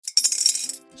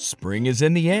Spring is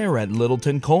in the air at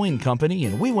Littleton Coin Company,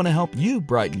 and we want to help you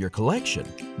brighten your collection.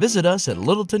 Visit us at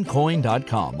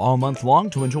littletoncoin.com all month long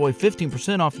to enjoy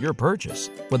 15% off your purchase.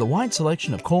 With a wide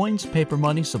selection of coins, paper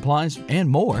money, supplies, and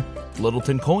more,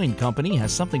 Littleton Coin Company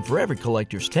has something for every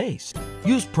collector's taste.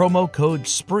 Use promo code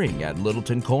SPRING at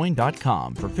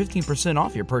littletoncoin.com for 15%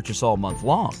 off your purchase all month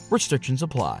long. Restrictions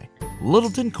apply.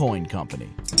 Littleton Coin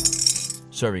Company.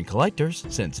 Serving collectors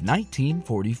since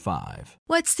 1945.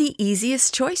 What's the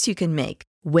easiest choice you can make?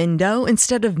 Window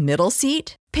instead of middle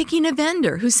seat? Picking a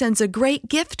vendor who sends a great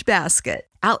gift basket?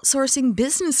 Outsourcing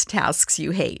business tasks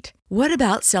you hate? What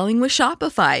about selling with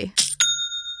Shopify?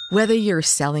 Whether you're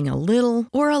selling a little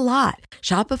or a lot,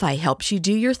 Shopify helps you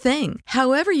do your thing,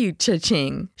 however you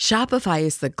cha-ching. Shopify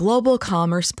is the global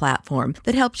commerce platform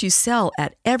that helps you sell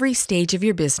at every stage of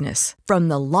your business. From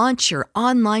the launch your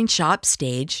online shop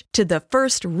stage to the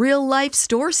first real-life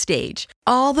store stage,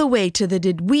 all the way to the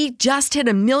did we just hit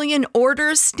 1 million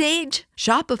orders stage.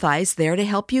 Shopify's there to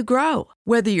help you grow.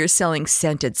 Whether you're selling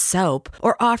scented soap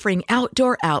or offering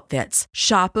outdoor outfits,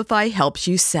 Shopify helps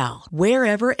you sell.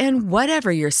 Wherever and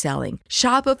whatever you're selling,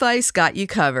 Shopify's got you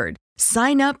covered.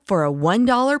 Sign up for a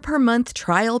 $1 per month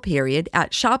trial period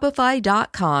at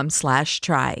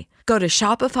shopify.com/try. Go to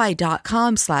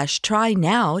shopify.com/try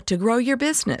now to grow your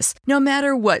business, no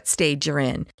matter what stage you're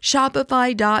in.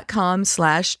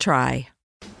 Shopify.com/try.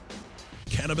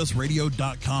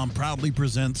 CannabisRadio.com proudly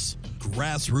presents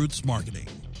Grassroots Marketing.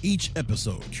 Each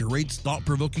episode curates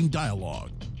thought-provoking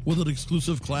dialogue with an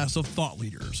exclusive class of thought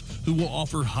leaders who will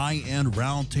offer high-end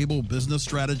roundtable business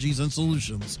strategies and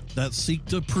solutions that seek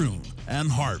to prune and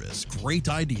harvest great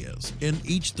ideas in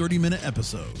each 30-minute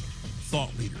episode.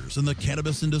 Thought leaders in the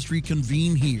cannabis industry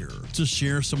convene here to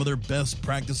share some of their best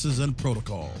practices and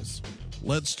protocols.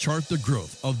 Let's chart the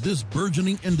growth of this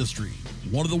burgeoning industry,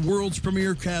 one of the world's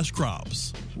premier cash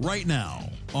crops, right now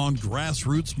on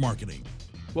Grassroots Marketing.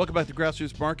 Welcome back to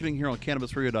Grassroots Marketing here on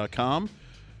CannabisRadio.com.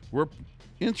 We're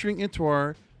entering into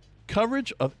our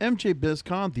coverage of MJ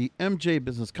BizCon, the MJ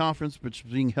Business Conference, which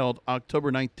is being held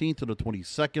October 19th to the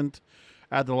 22nd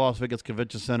at the Las Vegas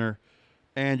Convention Center.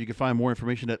 And you can find more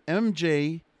information at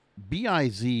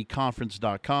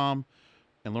mjbizconference.com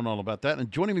and learn all about that. And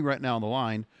joining me right now on the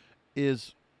line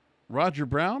is Roger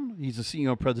Brown. He's the CEO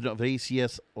and president of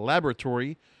ACS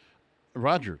Laboratory.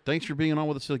 Roger, thanks for being on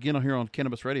with us again here on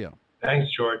Cannabis Radio.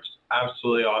 Thanks, George.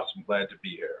 Absolutely awesome. Glad to be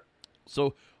here.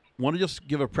 So, want to just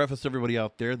give a preface to everybody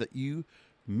out there that you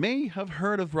may have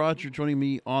heard of Roger joining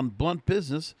me on Blunt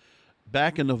Business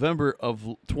back in November of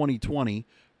 2020.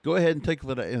 Go ahead and take a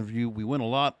look at that interview. We went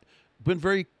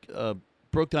very,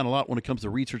 broke down a lot when it comes to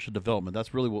research and development.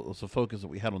 That's really what was the focus that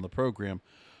we had on the program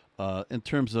in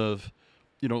terms of,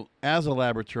 as a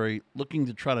laboratory, looking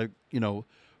to try to,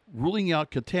 ruling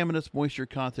out contaminants, moisture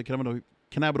content,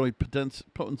 cannabinoid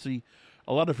potency,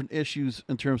 a lot of different issues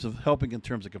in terms of helping in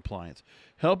terms of compliance,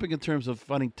 helping in terms of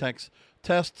finding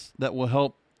tests that will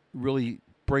help really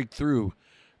break through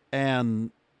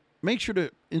and make sure to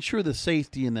ensure the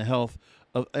safety and the health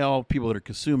of all people that are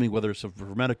consuming, whether it's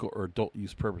for medical or adult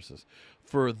use purposes.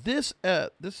 For this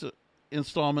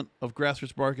installment of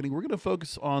Grassroots Marketing, we're going to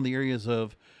focus on the areas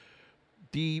of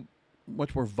the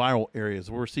much more viral areas.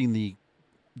 We're seeing the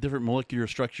different molecular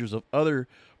structures of other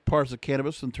parts of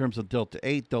cannabis in terms of Delta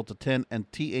 8, Delta 10,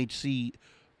 and THCO-A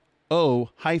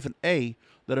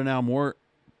that are now more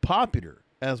popular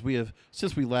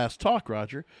since we last talked,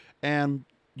 Roger. And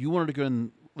you wanted to go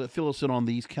and fill us in on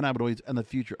these cannabinoids and the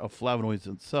future of flavonoids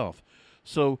itself.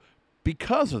 So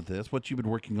because of this, what you've been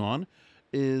working on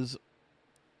is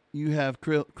you have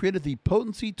created the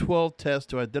Potency 12 test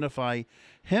to identify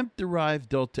hemp-derived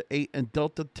Delta 8 and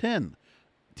Delta 10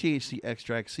 THC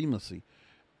extracts seamlessly.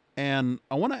 And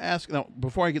I want to ask, now,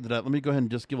 before I get to that, let me go ahead and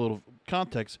just give a little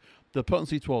context. The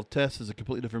Potency 12 test is a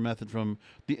completely different method from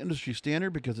the industry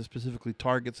standard because it specifically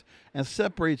targets and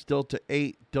separates Delta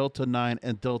 8, Delta 9,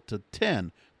 and Delta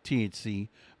 10 THC.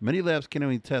 Many labs can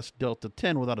only test Delta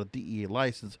 10 without a DEA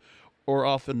license, or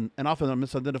often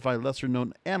misidentify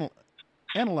lesser-known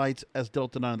analytes as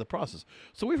Delta 9 in the process.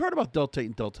 So we've heard about Delta 8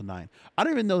 and Delta 9. I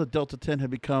didn't even know that Delta 10 had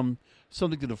become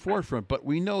something to the forefront, but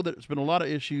we know that there's been a lot of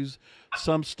issues.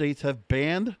 Some states have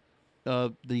banned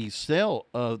the sale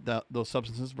of those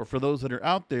substances, but for those that are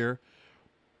out there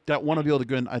that want to be able to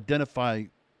go and identify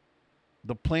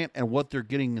the plant and what they're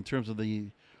getting in terms of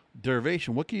the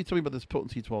derivation, what can you tell me about this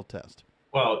Potency 12 test?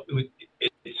 Well,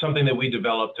 it's something that we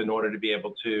developed in order to be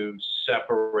able to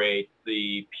separate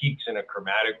the peaks in a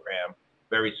chromatogram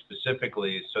very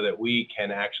specifically so that we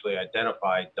can actually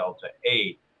identify Delta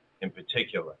 8 in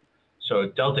particular. So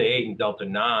Delta 8 and Delta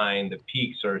 9, the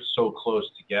peaks are so close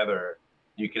together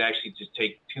You could actually just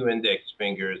take 2 index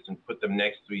fingers and put them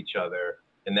next to each other,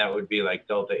 and that would be like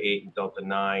delta 8 and delta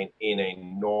 9 in a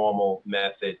normal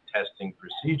method testing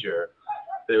procedure.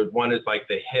 The one is like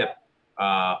the hip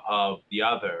of the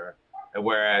other,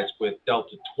 whereas with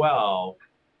delta 12,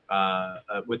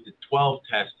 with the 12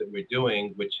 test that we're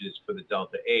doing, which is for the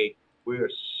delta 8, we are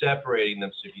separating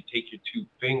them. So if you take your 2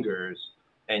 fingers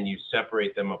and you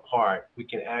separate them apart, we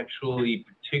can actually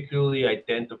particularly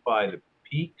identify the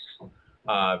peaks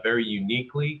very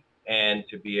uniquely, and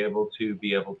to be able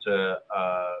to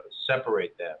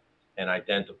separate them and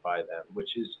identify them,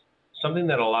 which is something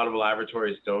that a lot of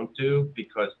laboratories don't do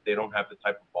because they don't have the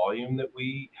type of volume that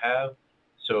we have.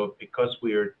 So because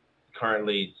we are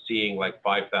currently seeing like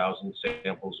 5,000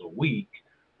 samples a week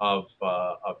of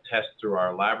tests through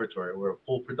our laboratory, we're a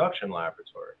full production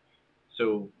laboratory.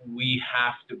 So we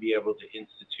have to be able to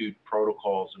institute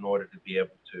protocols in order to be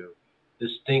able to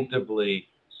distinctively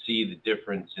see the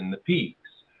difference in the peaks.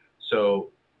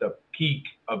 So the peak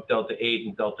of delta 8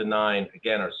 and delta 9,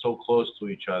 again, are so close to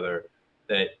each other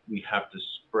that we have to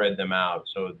spread them out.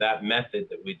 So that method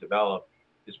that we developed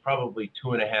is probably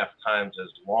 2.5 times as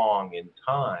long in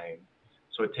time.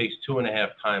 So it takes 2.5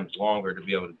 times longer to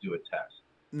be able to do a test.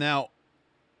 Now,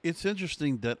 it's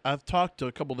interesting that I've talked to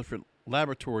a couple different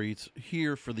laboratories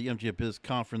here for the MJBiz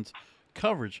conference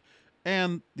coverage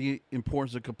and the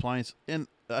importance of compliance. And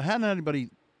I hadn't had anybody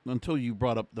until you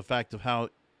brought up the fact of how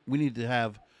we need to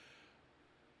have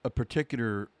a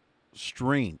particular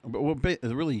strain,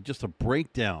 really just a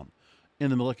breakdown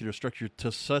in the molecular structure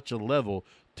to such a level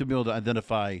to be able to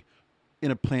identify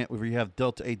in a plant where you have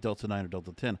delta 8, delta 9, or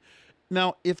delta 10.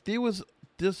 Now, if there was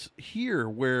this here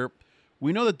where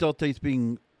we know that delta 8 is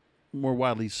being more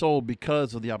widely sold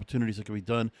because of the opportunities that can be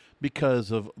done because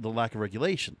of the lack of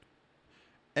regulation.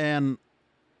 And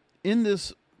in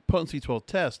this potency 12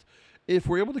 test, if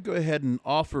we're able to go ahead and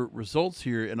offer results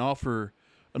here and offer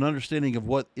an understanding of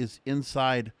what is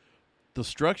inside the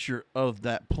structure of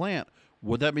that plant,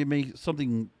 would that be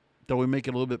something that would make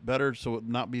it a little bit better so it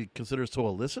not be considered so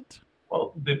illicit?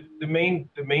 Well, the main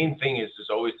thing is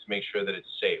always to make sure that it's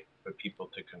safe for people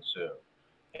to consume.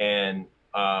 And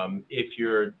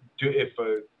if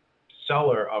a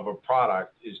seller of a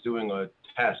product is doing a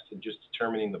test and just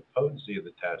determining the potency of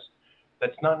the test,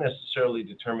 that's not necessarily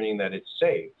determining that it's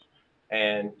safe.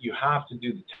 And you have to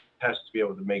do the test to be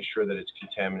able to make sure that it's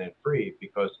contaminant free,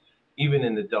 because even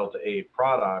in the delta 8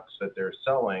 products that they're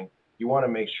selling, you want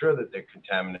to make sure that they're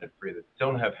contaminant free, that they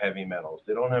don't have heavy metals,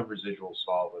 they don't have residual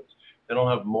solvents, they don't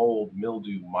have mold,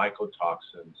 mildew,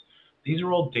 mycotoxins. These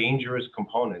are all dangerous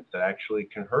components that actually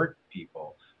can hurt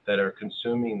people that are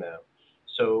consuming them.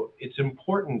 So it's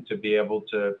important to be able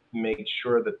to make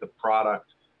sure that the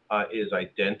product is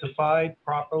identified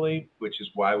properly, which is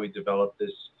why we developed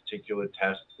this particular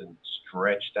test and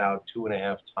stretched out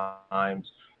 2.5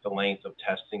 times the length of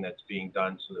testing that's being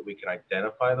done so that we can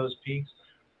identify those peaks.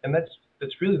 And that's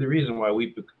really the reason why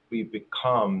we've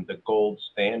become the gold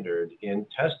standard in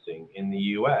testing in the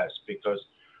U.S., because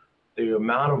the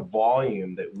amount of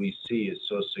volume that we see is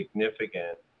so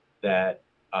significant that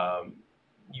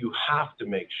you have to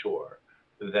make sure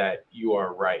that you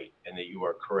are right and that you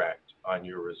are correct on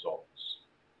your results.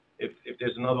 If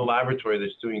there's another laboratory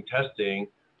that's doing testing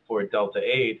for delta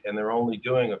 8 and they're only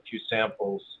doing a few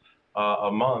samples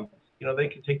a month, they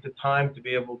can take the time to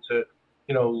be able to,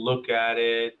 look at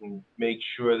it and make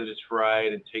sure that it's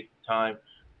right and take the time.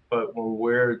 But when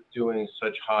we're doing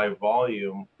such high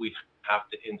volume, we have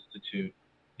to institute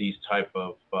these type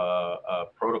of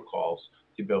protocols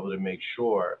to be able to make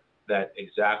sure that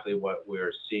exactly what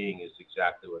we're seeing is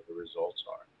exactly what the results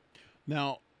are.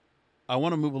 Now, I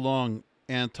want to move along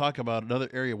and talk about another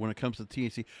area when it comes to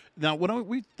THC. Now, when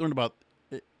we learned about,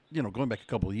 going back a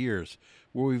couple of years,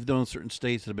 where we've done certain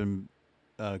states that have been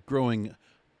growing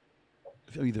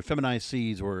either feminized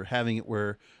seeds or having it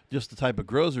where just the type of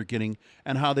grows are getting,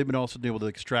 and how they've been also able to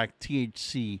extract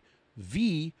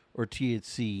THC-V or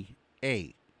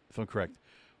THC-A, if I'm correct.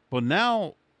 But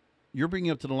now you're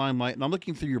bringing up to the limelight, and I'm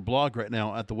looking through your blog right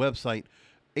now at the website,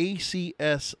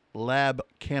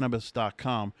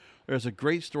 acslabcannabis.com. There's a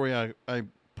great story I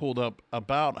pulled up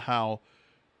about how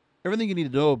everything you need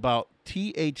to know about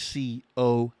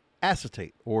THCO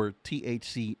acetate or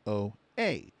THCOA.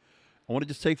 I want to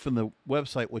just take from the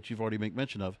website, which you've already made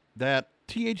mention of, that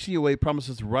THCOA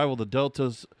promises to rival the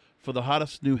deltas for the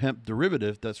hottest new hemp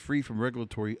derivative that's free from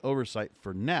regulatory oversight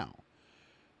for now.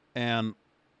 And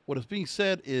what is being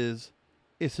said is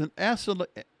it's an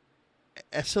acylated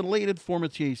form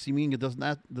of THC, meaning it does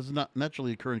not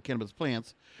naturally occur in cannabis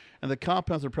plants, and the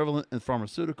compounds are prevalent in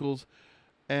pharmaceuticals,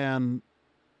 and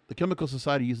The Chemical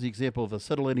Society used the example of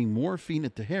acetylating morphine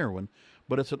into heroin,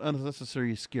 but it's an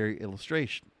unnecessary, scary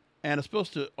illustration. And it's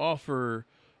supposed to offer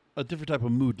a different type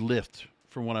of mood lift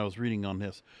from what I was reading on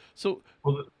this. So,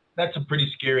 well, that's a pretty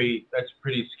scary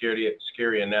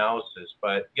analysis.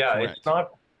 But yeah, correct.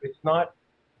 it's not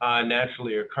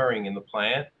naturally occurring in the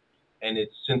plant, and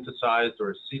it's synthesized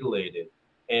or acetylated.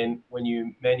 And when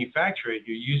you manufacture it,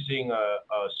 you're using a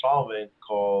solvent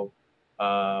called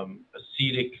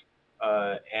acetic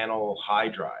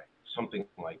anhydride, something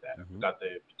like that. I forgot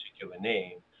the particular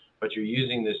name, but you're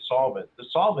using this solvent. The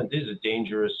solvent is a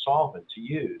dangerous solvent to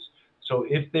use. So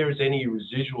if there's any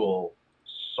residual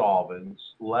solvents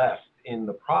left in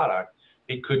the product,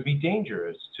 it could be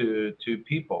dangerous to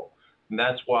people. And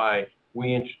that's why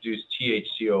we introduced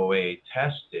THCOA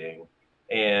testing.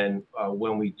 And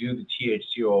when we do the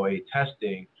THCOA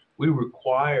testing, we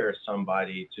require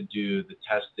somebody to do the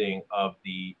testing of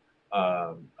the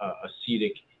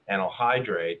acetic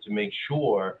anhydride to make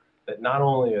sure that not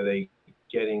only are they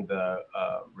getting the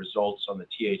results on the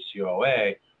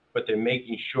THCOA, but they're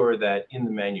making sure that in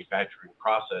the manufacturing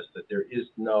process that there is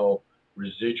no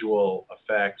residual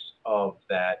effects of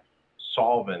that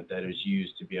solvent that is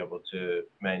used to be able to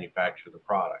manufacture the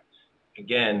product.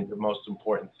 Again, the most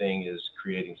important thing is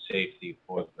creating safety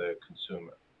for the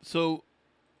consumer. So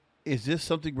is this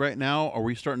something right now? Are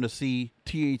we starting to see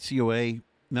THCOA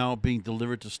now being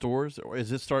delivered to stores, or is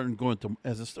it has it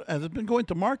been going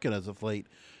to market as of late?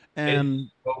 And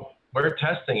well, we're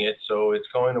testing it, so it's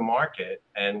going to market,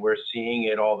 and we're seeing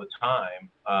it all the time.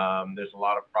 There's a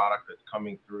lot of product that's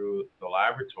coming through the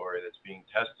laboratory that's being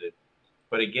tested.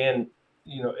 But again,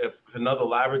 if another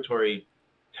laboratory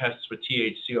tests for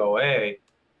THCOA,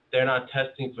 they're not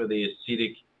testing for the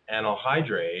acetic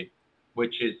anhydride,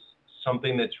 which is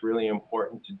something that's really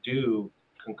important to do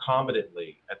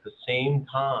concomitantly at the same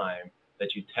time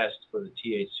that you test for the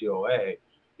THCOA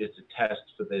is to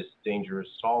test for this dangerous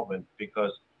solvent,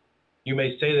 because you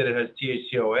may say that it has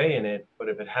THCOA in it, but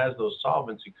if it has those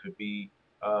solvents, it could be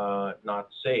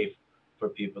not safe for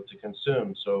people to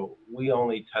consume. So we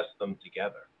only test them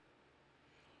together.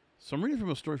 So I'm reading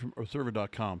from a story from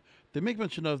Observer.com. They make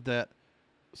mention of that.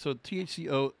 So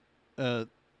THCO,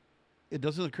 it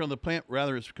doesn't occur on the plant,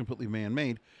 rather it's completely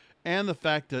man-made. And the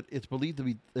fact that it's believed to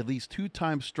be at least 2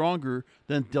 times stronger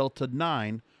than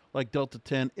Delta-9. Like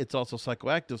Delta-10, it's also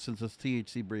psychoactive since it's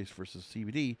THC-based versus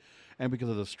CBD. And because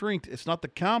of the strength, it's not the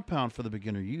compound for the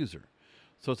beginner user.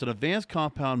 So it's an advanced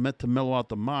compound meant to mellow out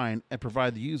the mind and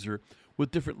provide the user with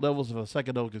different levels of a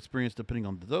psychedelic experience depending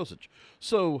on the dosage.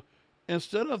 So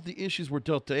instead of the issues where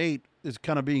Delta-8 is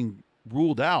kind of being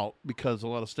ruled out because a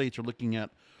lot of states are looking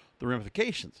at the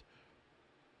ramifications,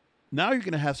 now you're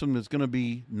going to have something that's going to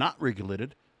be not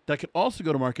regulated that could also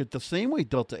go to market the same way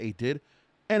Delta-8 did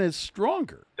and is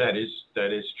stronger. That is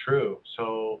true.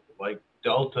 So like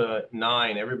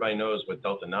Delta-9, everybody knows what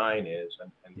Delta-9 is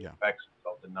and the effects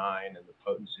of Delta-9 and the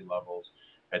potency levels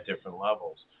at different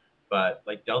levels. But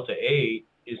like Delta-8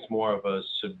 is more of a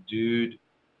subdued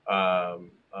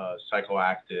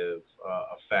psychoactive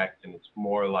effect, and it's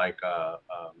more like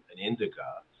an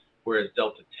indica, whereas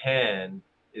Delta-10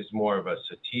 is more of a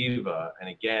sativa, and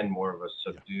again, more of a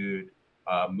subdued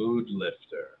mood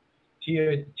lifter.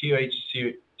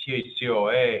 THCOA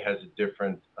has a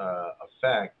different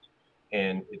effect,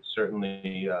 and it's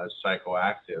certainly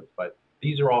psychoactive, but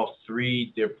these are all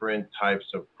 3 different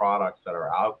types of products that are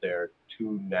out there,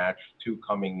 2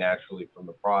 coming naturally from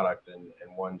the product and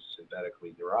 1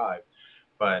 synthetically derived.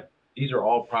 But these are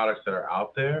all products that are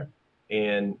out there,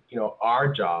 and our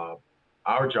job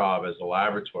as a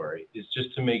laboratory is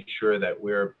just to make sure that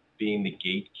we're being the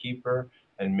gatekeeper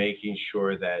and making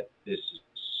sure that this is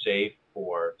safe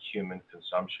for human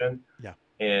consumption. Yeah.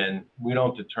 And we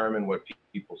don't determine what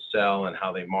people sell and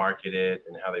how they market it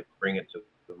and how they bring it to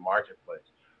the marketplace.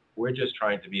 We're just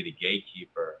trying to be the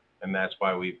gatekeeper, and that's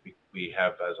why we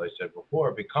have, as I said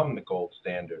before, become the gold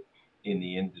standard in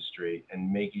the industry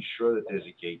and making sure that there's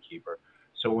a gatekeeper.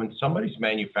 So when somebody's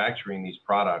manufacturing these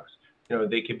products, you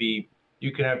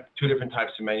can have 2 different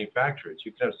types of manufacturers.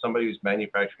 You can have somebody who's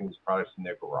manufacturing these products in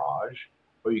their garage,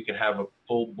 or you can have a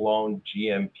full-blown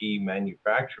GMP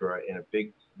manufacturer in a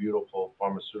big, beautiful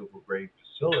pharmaceutical-grade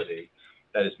facility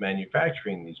that is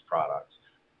manufacturing these products.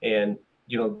 And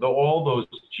all those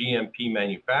GMP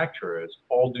manufacturers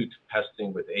all do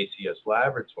testing with ACS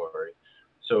Laboratory.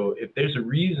 So if there's a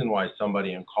reason why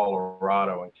somebody in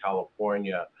Colorado and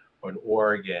California or in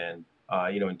Oregon,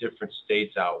 in different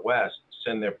states out west,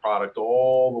 send their product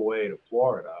all the way to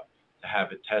Florida to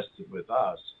have it tested with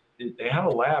us, they have a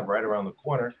lab right around the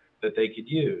corner that they could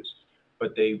use.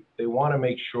 But they want to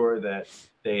make sure that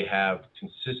they have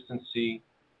consistency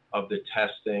of the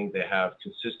testing, they have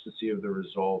consistency of the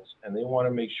results, and they want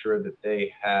to make sure that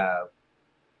they have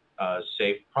a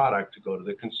safe product to go to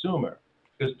the consumer.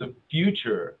 Because the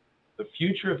future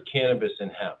of cannabis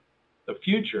and hemp,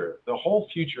 the whole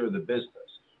future of the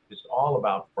business is all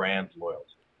about brand loyalty,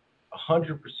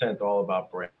 100% all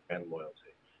about brand loyalty.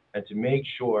 And to make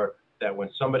sure that when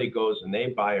somebody goes and they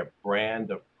buy a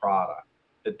brand of product,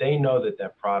 that they know that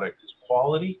that product is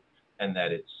quality and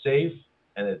that it's safe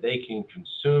and that they can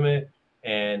consume it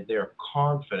and they're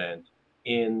confident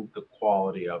in the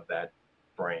quality of that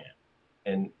brand.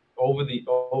 And over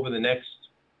the next,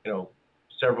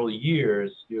 several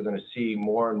years, you're going to see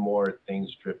more and more things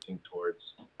drifting towards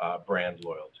brand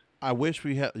loyalty. I wish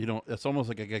we had, it's almost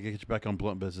like I got to get you back on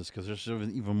blunt business because there's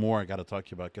even more I got to talk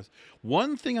to you about. Because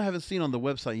one thing I haven't seen on the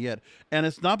website yet, and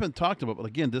it's not been talked about, but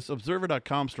again, this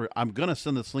Observer.com story, I'm going to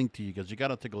send this link to you because you got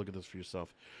to take a look at this for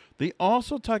yourself. They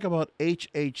also talk about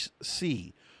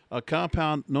HHC, a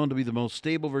compound known to be the most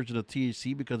stable version of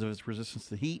THC because of its resistance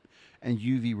to heat and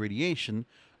UV radiation,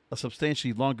 a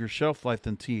substantially longer shelf life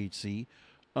than THC.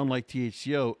 Unlike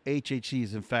THCO, HHC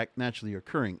is in fact naturally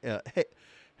occurring.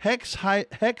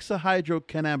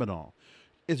 Hexahydrocannabinol.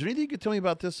 Is there anything you could tell me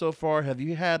about this so far? Have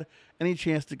you had any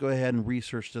chance to go ahead and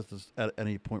research this at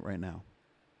any point right now?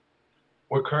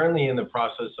 We're currently in the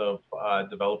process of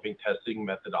developing testing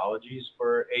methodologies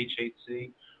for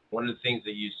HHC. One of the things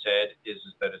that you said is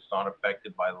that it's not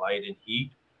affected by light and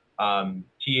heat.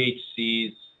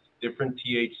 THCs, different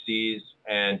THCs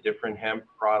and different hemp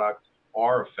products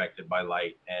are affected by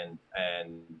light and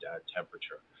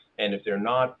temperature. And if they're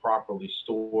not properly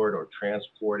stored or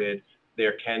transported,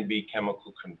 there can be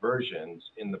chemical conversions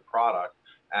in the product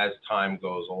as time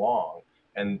goes along.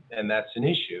 And that's an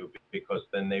issue because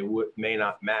then they may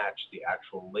not match the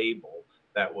actual label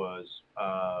that it was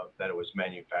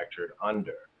manufactured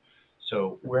under.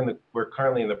 So we're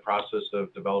currently in the process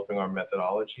of developing our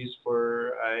methodologies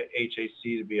for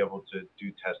HHC to be able to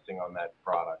do testing on that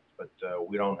product, but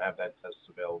we don't have that test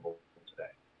available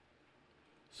today.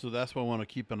 So that's what I want to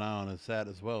keep an eye on is that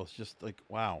as well. It's just like,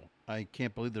 wow, I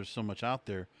can't believe there's so much out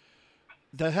there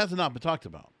that has not been talked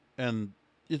about. And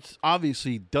it's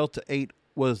obviously Delta 8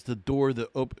 was the door that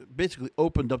basically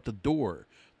opened up the door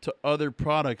to other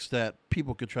products that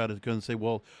people could try to go and say,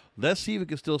 well, let's see if we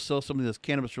can still sell something that's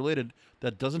cannabis related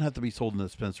that doesn't have to be sold in a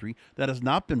dispensary, that has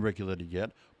not been regulated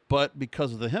yet. But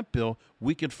because of the hemp bill,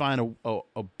 we can find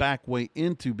a back way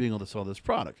into being able to sell this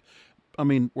product. I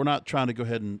mean, we're not trying to go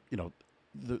ahead and,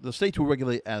 the states will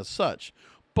regulate as such,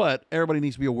 but everybody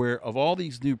needs to be aware of all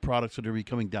these new products that are going to be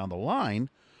coming down the line.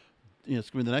 It's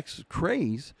going to be the next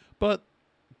craze, but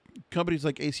companies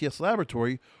like ACS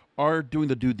Laboratory are doing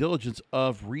the due diligence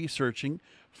of researching,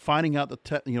 finding out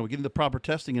getting the proper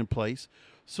testing in place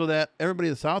so that everybody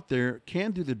that's out there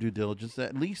can do the due diligence, that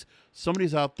at least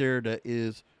somebody's out there that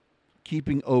is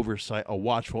keeping oversight, a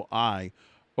watchful eye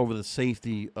over the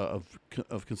safety of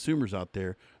consumers out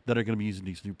there that are going to be using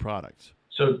these new products.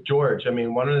 So, George,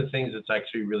 one of the things that's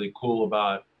actually really cool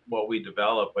about what we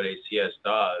develop, what ACS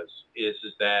does, is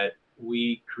that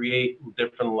we create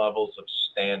different levels of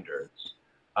standards.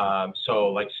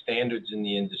 So like standards in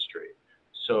the industry.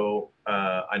 So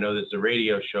I know there's a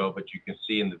radio show, but you can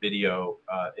see in the video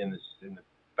in the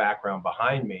background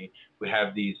behind me, we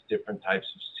have these different types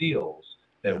of seals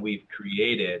that we've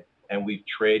created and we've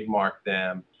trademarked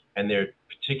them. And they're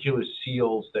particular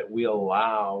seals that we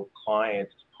allow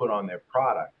clients to put on their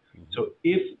product. Mm-hmm. So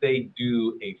if they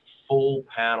do a full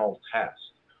panel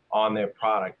test on their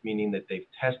product, meaning that they've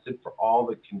tested for all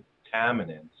the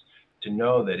contaminants to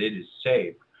know that it is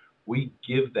safe, we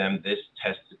give them this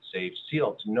tested safe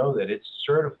seal to know that it's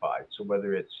certified. So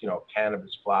whether it's,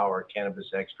 cannabis flower,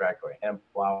 cannabis extract, or hemp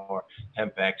flower,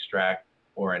 hemp extract,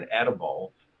 or an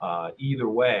edible, either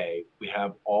way, we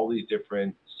have all these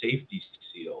different safety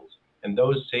seals. And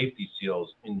those safety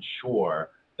seals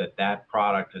ensure that that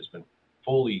product has been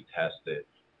fully tested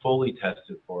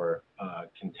for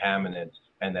contaminants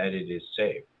and that it is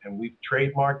safe. And we've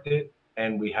trademarked it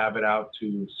and we have it out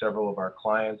to several of our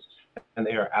clients and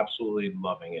they are absolutely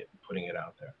loving it and putting it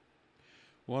out there.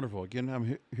 Wonderful. Again,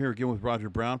 I'm here again with Roger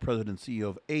Brown, President and CEO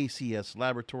of ACS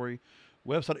Laboratory.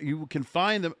 Website, you can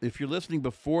find them if you're listening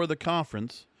before the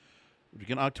conference,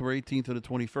 again, October 18th to the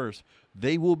 21st.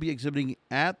 They will be exhibiting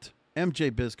at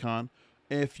MJ BizCon.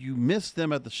 If you missed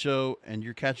them at the show and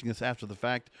you're catching this after the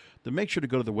fact, then make sure to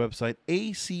go to the website,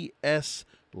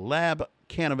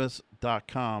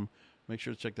 acslabcannabis.com. Make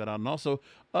sure to check that out. And also,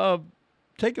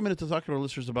 take a minute to talk to our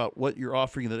listeners about what you're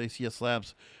offering at ACS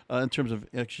Labs in terms of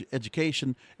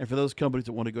education, and for those companies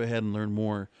that want to go ahead and learn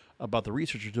more about the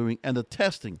research you're doing and the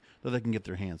testing that they can get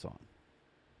their hands on.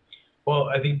 Well,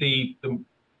 I think the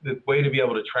way to be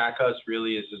able to track us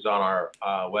really is on our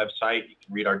website. You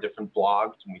can read our different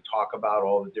blogs, and we talk about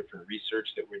all the different research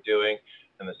that we're doing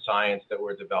and the science that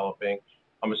we're developing.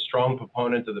 I'm a strong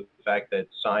proponent of the fact that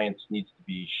science needs to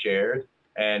be shared,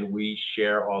 and we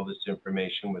share all this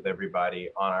information with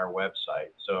everybody on our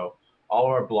website. So all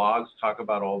of our blogs talk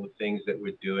about all the things that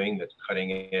we're doing that's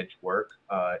cutting edge work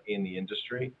in the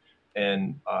industry.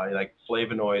 And like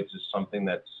flavonoids is something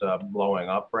that's blowing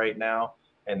up right now,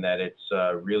 and that it's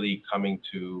really coming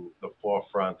to the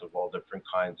forefront of all different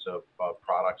kinds of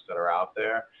products that are out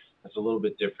there. It's a little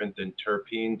bit different than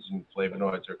terpenes, and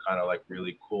flavonoids are kind of like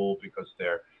really cool because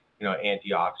they're,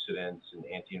 antioxidants and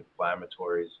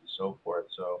anti-inflammatories and so forth.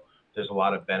 So there's a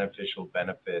lot of beneficial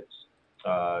benefits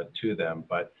to them.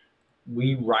 But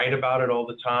we write about it all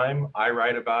the time. I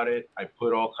write about it. I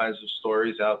put all kinds of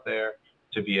stories out there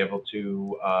to be able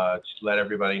to let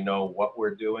everybody know what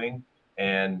we're doing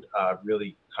and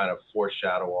really kind of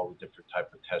foreshadow all the different type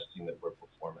of testing that we're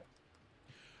performing.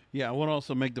 Yeah, I want to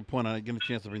also make the point, I didn't get a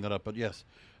chance to bring that up, but yes,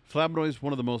 flavonoids,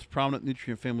 one of the most prominent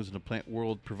nutrient families in the plant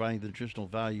world, providing the nutritional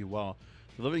value while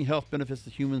delivering health benefits to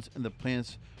humans and the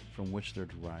plants from which they're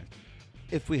derived.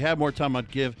 If we had more time,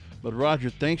 I'd give, but Roger,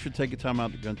 thanks for taking time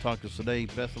out to talk to us today.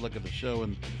 Best of luck at the show,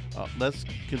 and let's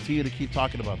continue to keep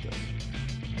talking about this.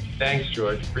 Thanks,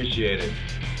 George. Appreciate it.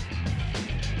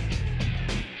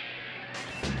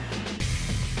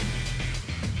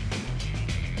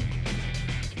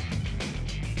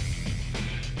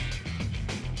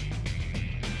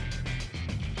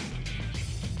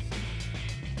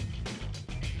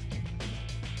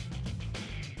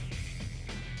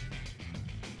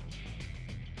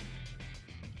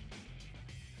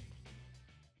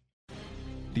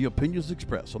 The opinions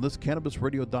expressed on this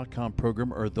CannabisRadio.com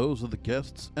program are those of the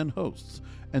guests and hosts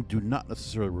and do not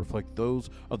necessarily reflect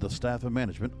those of the staff and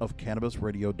management of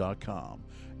CannabisRadio.com.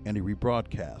 Any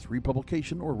rebroadcast,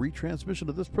 republication, or retransmission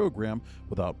of this program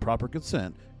without proper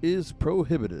consent is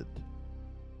prohibited.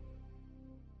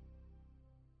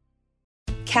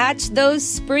 Catch those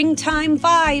springtime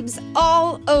vibes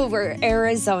all over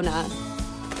Arizona.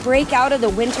 Break out of the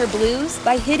winter blues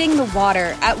by hitting the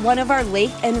water at one of our lake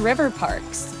and river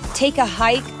parks. Take a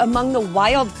hike among the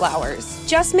wildflowers.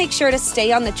 Just make sure to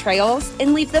stay on the trails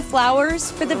and leave the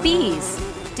flowers for the bees.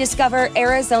 Discover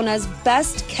Arizona's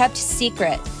best kept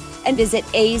secret and visit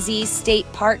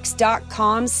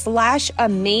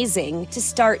azstateparks.com/amazing to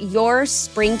start your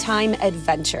springtime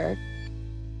adventure.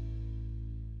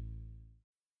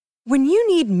 When you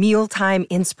need mealtime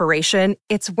inspiration,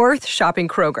 it's worth shopping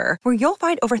Kroger, where you'll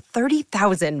find over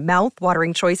 30,000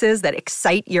 mouth-watering choices that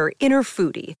excite your inner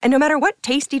foodie. And no matter what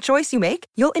tasty choice you make,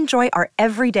 you'll enjoy our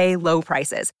everyday low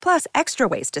prices, plus extra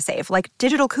ways to save, like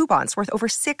digital coupons worth over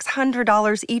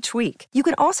 $600 each week. You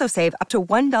can also save up to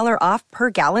 $1 off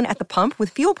per gallon at the pump with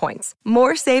fuel points.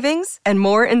 More savings and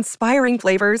more inspiring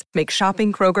flavors make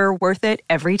shopping Kroger worth it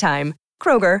every time.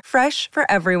 Kroger, fresh for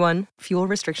everyone. Fuel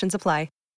restrictions apply.